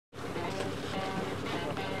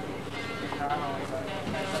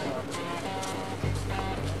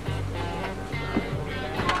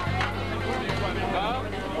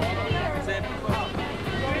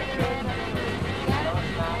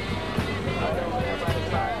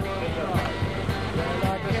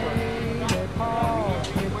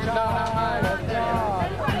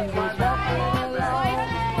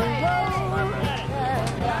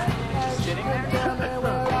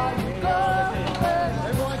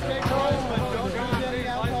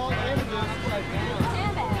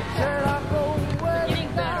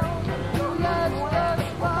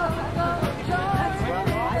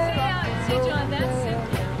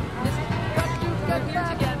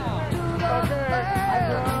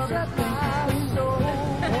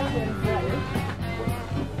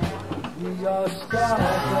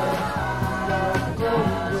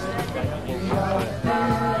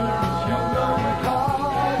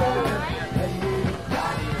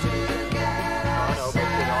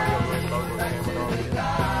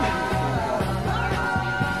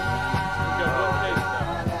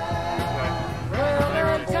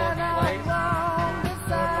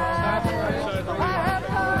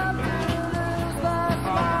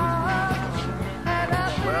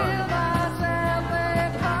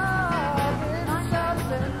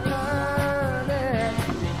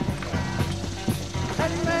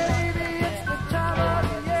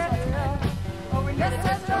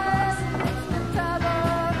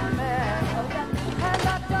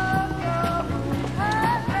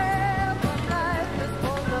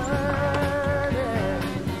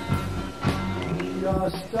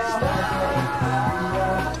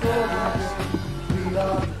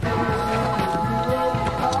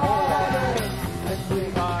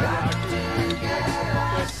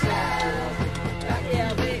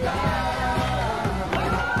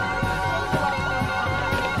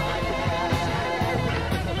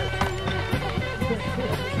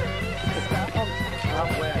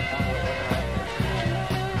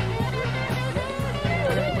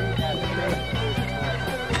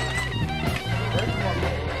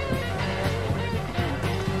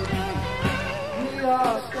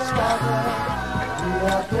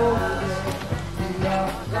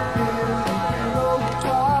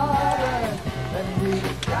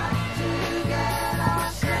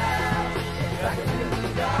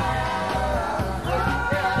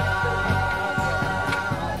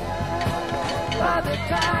By the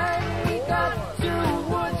time we got to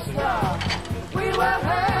Woodstock, we were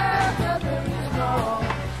heavily strong.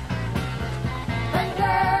 And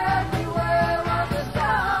everywhere was a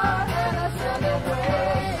star and a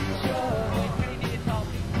celebration.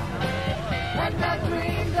 And I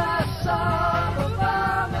dreamed I saw the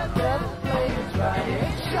bomb and death flames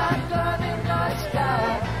riding shotgun in the sky,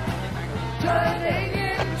 turning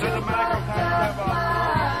into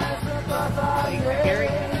butterflies above our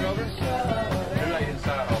heads.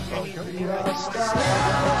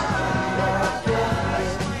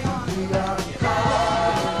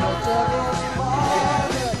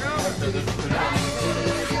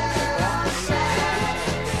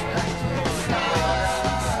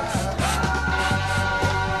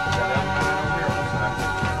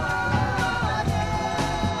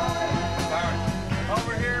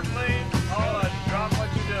 Over here, please. Hold on. Drop what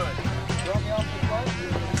you're doing. Drop me off the boat.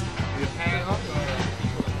 You hang up.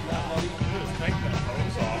 Take that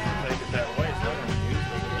hose off and take it that way. So I don't use it.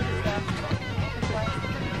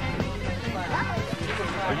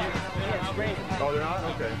 Are you? Oh, they're not?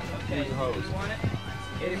 Okay. Use the hose.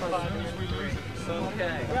 85 minutes we lose it.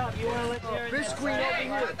 Okay. Ralph, you want to let Jared Fish screen over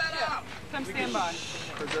here. Come stand by.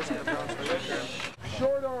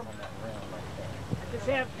 Short arm. Just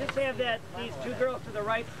have that these two girls to the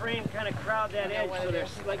right frame kind of crowd that edge so they're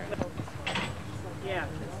like, yeah,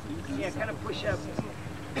 kind of push up.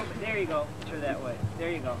 There you go. Turn that way.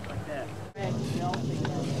 There you go, like that.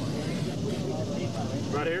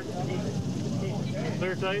 Right here.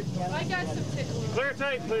 Clear tape. I got some tickles. Clear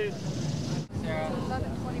tape, please.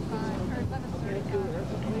 11:25 or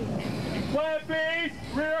 11:35. Flat piece.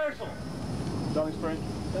 Rehearsal. Dummy spring.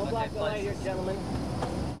 Don't block the light here, gentlemen.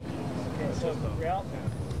 Okay, so Ralph.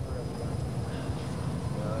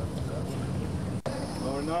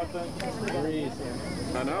 Or nothing.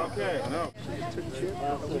 I know. Okay, I know.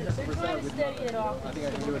 Steady it off. I think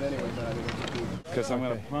I can do it anyway, but I think it's good. Because I'm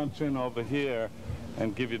going to punch in over here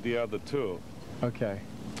and give you the other two. Okay.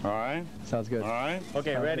 All right? Sounds good. All right?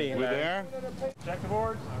 Okay, ready. We there? Check the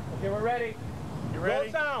boards. Okay, we're ready. You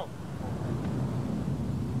ready? Roll sound.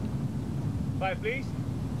 5, please.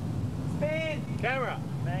 Speed. Camera.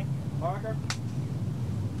 Bank. Marker.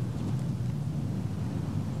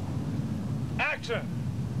 Action!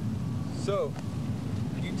 So,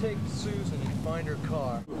 if you take Susan and find her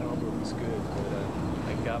car. Albert was good, but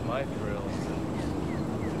I got my thrills.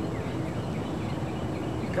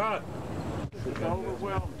 Cut! It's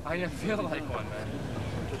overwhelming. I feel like one, man.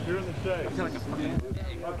 If you're in the shade. I feel like a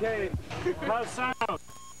Okay, how's sound?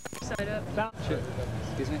 Side up. Sound.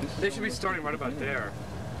 Excuse me? They should be starting right about there.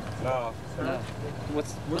 No.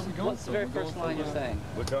 What's the very first line you're saying?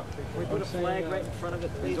 Look up. Can we put a flag right in front of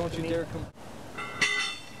it, please? Don't you dare come.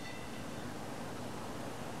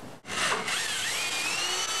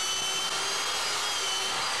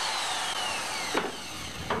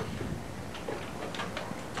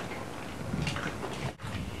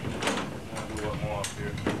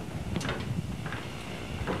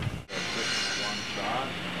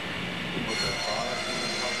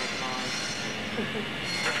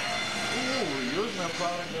 Ooh, we're using that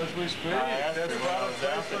product as we speak. That's product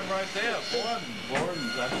placement right there.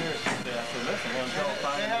 Borden's up here. Yeah, so listen, I'm going to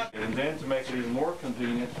find it. And then to make it even more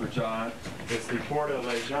convenient for John, it's the Porte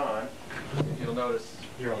de John. You'll notice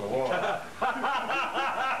here on the wall.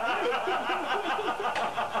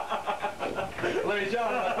 Lady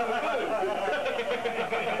John.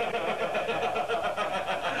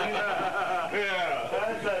 Yeah.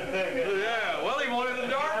 That's that thing. Yeah. Well, he wanted a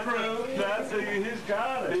dark room. That's he's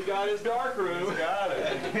got it. He got his dark room. He's got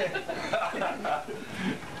it.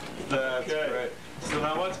 That's great. So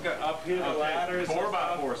now what's up here? The ladders.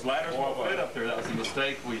 4x4s. Ladders won't fit up there. That was a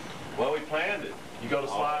mistake. We planned it. You go to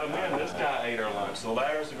slide them in. This guy ate our lunch. So the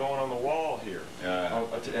ladders are going on the wall here.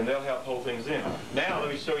 And they'll help hold things in. Now let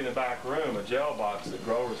me show you in the back room a gel box that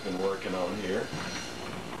Grover's been working on here.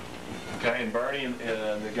 Okay, and Bernie and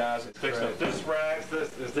the guys are fixing up this rack.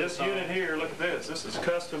 This unit here, look at this. This is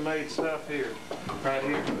custom made stuff here. Right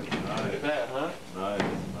here. Nice. Look at that, huh? Nice.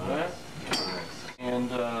 Nice.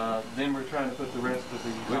 And then we're trying to put the rest of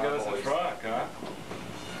the we got us a truck, huh?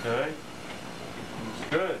 Okay. It's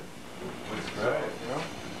good. It's great, you know?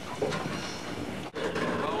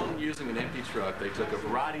 Using an empty truck, they took a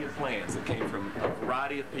variety of plans that came from a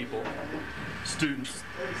variety of people, students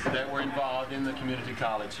that were involved in the community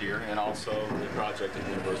college here and also the project at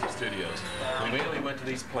Universal Studios. We immediately went to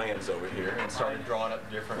these plans over here and started drawing up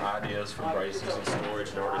different ideas for braces and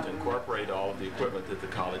storage in order to incorporate all of the equipment that the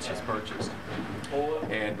college has purchased.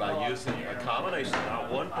 And by using a combination of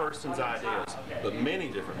not one person's ideas, but many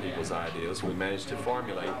different people's ideas, we managed to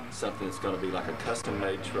formulate something that's going to be like a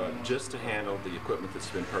custom-made truck just to handle the equipment that's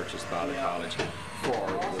been purchased by the college for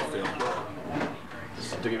the film program.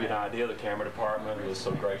 Just to give you an idea, the camera department was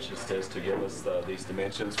so gracious as to give us these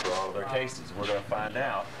dimensions for all of their cases. We're going to find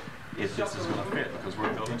out if this is going to fit because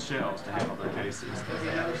we're building shelves to handle their cases.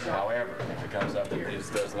 However, if it comes up that this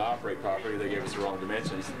doesn't operate properly, they gave us the wrong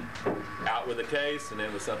dimensions. Out with the case and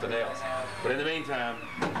then with something else. But in the meantime,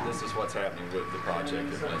 this is what's happening with the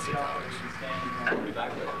project at Valencia College. We'll be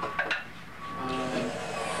back later.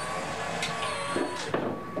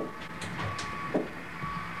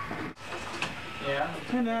 Yeah.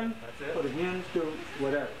 And then put a hinge, do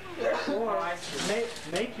whatever. Or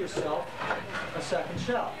make yourself a second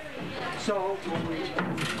shelf. So when we're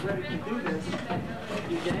ready to do this,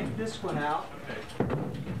 you yank this one out,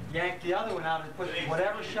 yank the other one out, and put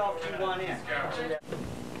whatever shelf you want in.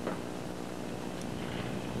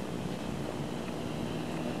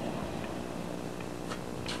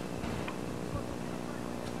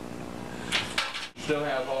 Still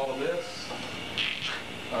have all of this.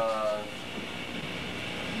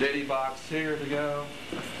 Ditty box here to go.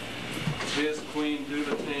 This Queen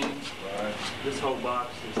Duvetine. Right. This whole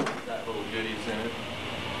box has got little goodies in it.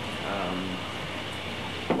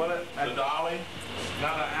 The dolly.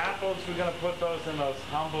 Now the apples, we're going to put those in those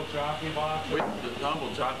humble jockey boxes? The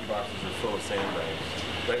humble jockey boxes are full of sandbags.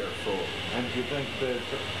 They are full. And do you think the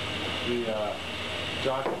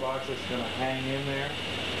jockey box is going to hang in there?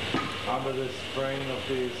 Under this spring of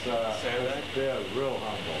these, they're real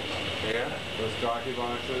humble. Yeah? Those jockey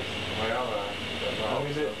boxes. Well, I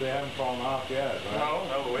mean, they haven't fallen off yet, right?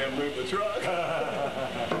 No, but we haven't moved the truck. Is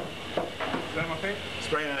that my pick?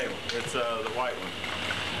 Spray and enable. It's the white one.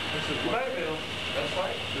 This is white. That's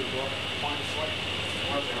white.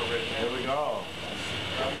 Here we go.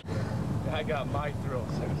 I got my thrill,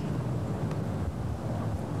 Susan.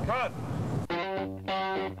 Cut!